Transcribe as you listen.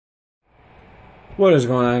What is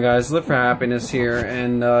going on, guys? Live for Happiness here,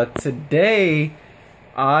 and today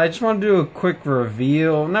I just want to do a quick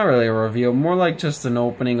reveal. Not really a reveal, more like just an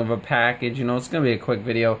opening of a package. You know, it's gonna be a quick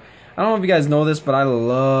video. I don't know if you guys know this, but I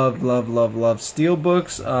love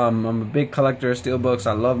steelbooks. I'm a big collector of steelbooks.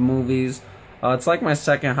 I love movies. It's like my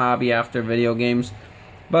second hobby after video games.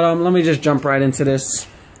 But let me just jump right into this.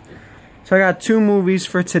 So I got two movies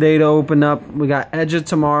for today to open up. We got Edge of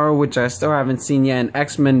Tomorrow, which I still haven't seen yet, and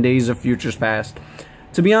X-Men Days of Futures Past.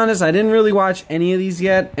 To be honest, I didn't really watch any of these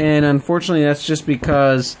yet, and unfortunately that's just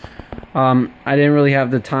because I didn't really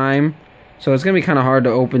have the time. So it's going to be kind of hard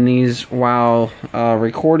to open these while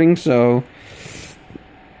recording, so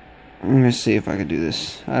let me see if I can do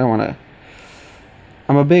this. I don't want to...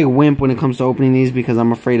 I'm a big wimp when it comes to opening these because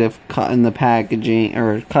I'm afraid of cutting the packaging,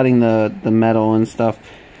 or cutting the metal and stuff.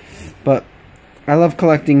 But I love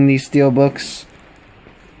collecting these steelbooks.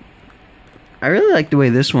 I really like the way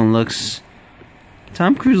this one looks.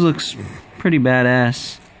 Tom Cruise looks pretty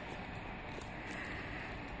badass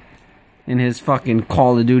in his fucking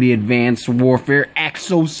Call of Duty Advanced Warfare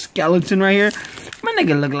exoskeleton right here. My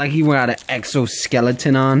nigga look like he got an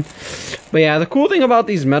exoskeleton on. But yeah, the cool thing about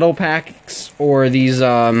these metal packs or these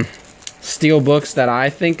steelbooks that I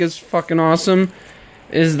think is fucking awesome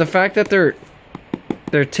is the fact that they're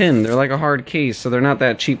tin. They're like a hard case, so they're not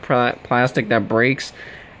that cheap plastic that breaks.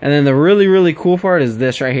 And then the really cool part is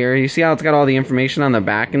this right here. You see how it's got all the information on the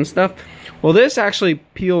back and stuff? Well, this actually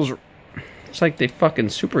peels. It's like they fucking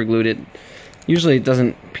super glued it. Usually it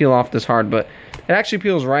doesn't peel off this hard, but it actually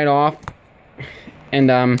peels right off.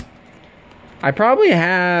 And I probably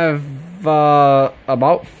have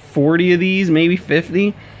about 40 of these, maybe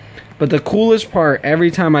 50. But the coolest part, every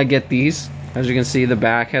time I get these, as you can see, the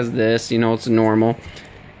back has this, you know, it's normal,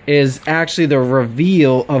 is actually the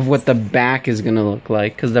reveal of what the back is going to look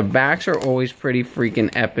like. Because the backs are always pretty freaking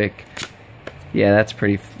epic. Yeah,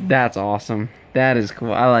 that's awesome. That is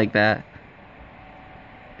cool. I like that.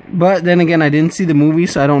 But then again, I didn't see the movie,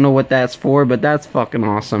 so I don't know what that's for, but that's fucking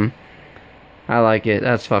awesome. I like it.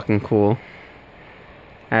 That's fucking cool.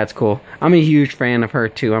 That's cool. I'm a huge fan of her,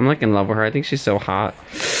 too. I'm like in love with her. I think she's so hot.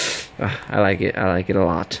 I like it. I like it a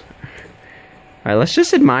lot. Alright, let's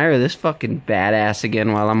just admire this fucking badass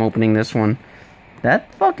again while I'm opening this one.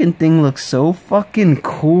 That fucking thing looks so fucking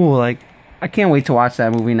cool. Like, I can't wait to watch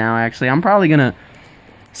that movie now, actually. I'm probably gonna...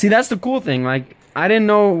 See, that's the cool thing. Like, I didn't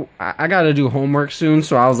know... I gotta do homework soon,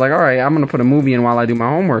 so I was like, alright, I'm gonna put a movie in while I do my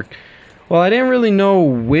homework. Well, I didn't really know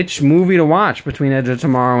which movie to watch between Edge of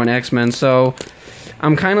Tomorrow and X-Men, so...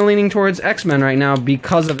 I'm kind of leaning towards X-Men right now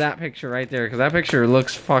because of that picture right there. Because that picture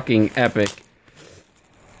looks fucking epic.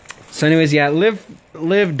 So anyways, yeah,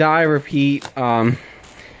 live, die, repeat. I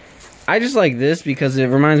just like this because it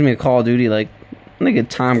reminds me of Call of Duty. Like, I think of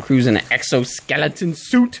Tom Cruise in an exoskeleton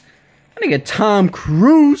suit. I think of Tom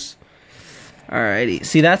Cruise. Alrighty,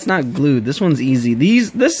 see, that's not glued. This one's easy.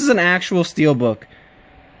 This is an actual steelbook.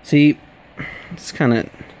 See, it's kind of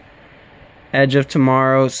Edge of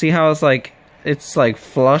Tomorrow. See how it's like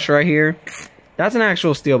flush right here? That's an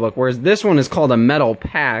actual steelbook. Whereas this one is called a metal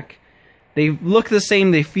pack. They look the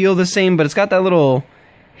same, they feel the same, but it's got that little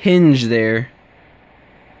hinge there.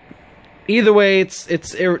 Either way, it's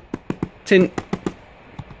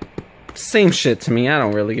same shit to me. I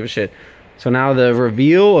don't really give a shit. So now the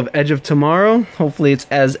reveal of Edge of Tomorrow. Hopefully it's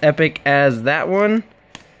as epic as that one.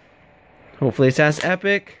 Hopefully it's as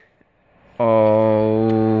epic.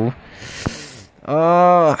 Oh,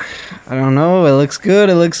 I don't know. It looks good.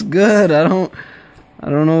 It looks good. I don't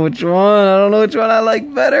know which one. I don't know which one I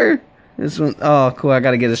like better. This one, oh, cool. I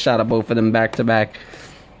gotta get a shot of both of them back to back.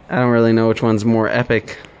 I don't really know which one's more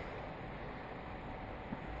epic.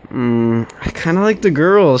 I kind of like the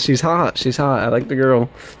girl. She's hot. She's hot. I like the girl.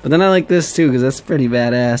 But then I like this too, because that's pretty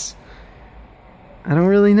badass. I don't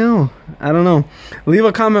really know. I don't know. Leave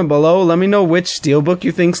a comment below. Let me know which steelbook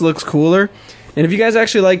you think looks cooler. And if you guys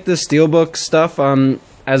actually like the steelbook stuff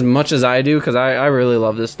as much as I do, because I really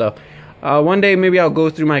love this stuff. One day maybe I'll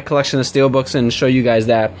go through my collection of steelbooks and show you guys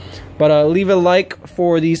that. But leave a like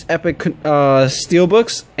for these epic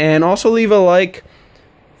steelbooks, and also leave a like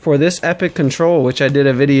for this epic control, which I did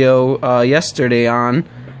a video yesterday on.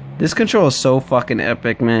 This control is so fucking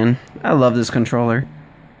epic, man. I love this controller.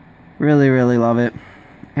 Really love it.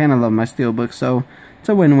 And I love my steelbook, so it's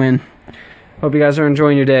a win-win. Hope you guys are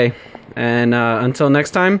enjoying your day. And until next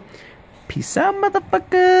time, peace out,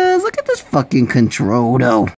 motherfuckers. Look at this fucking control, though.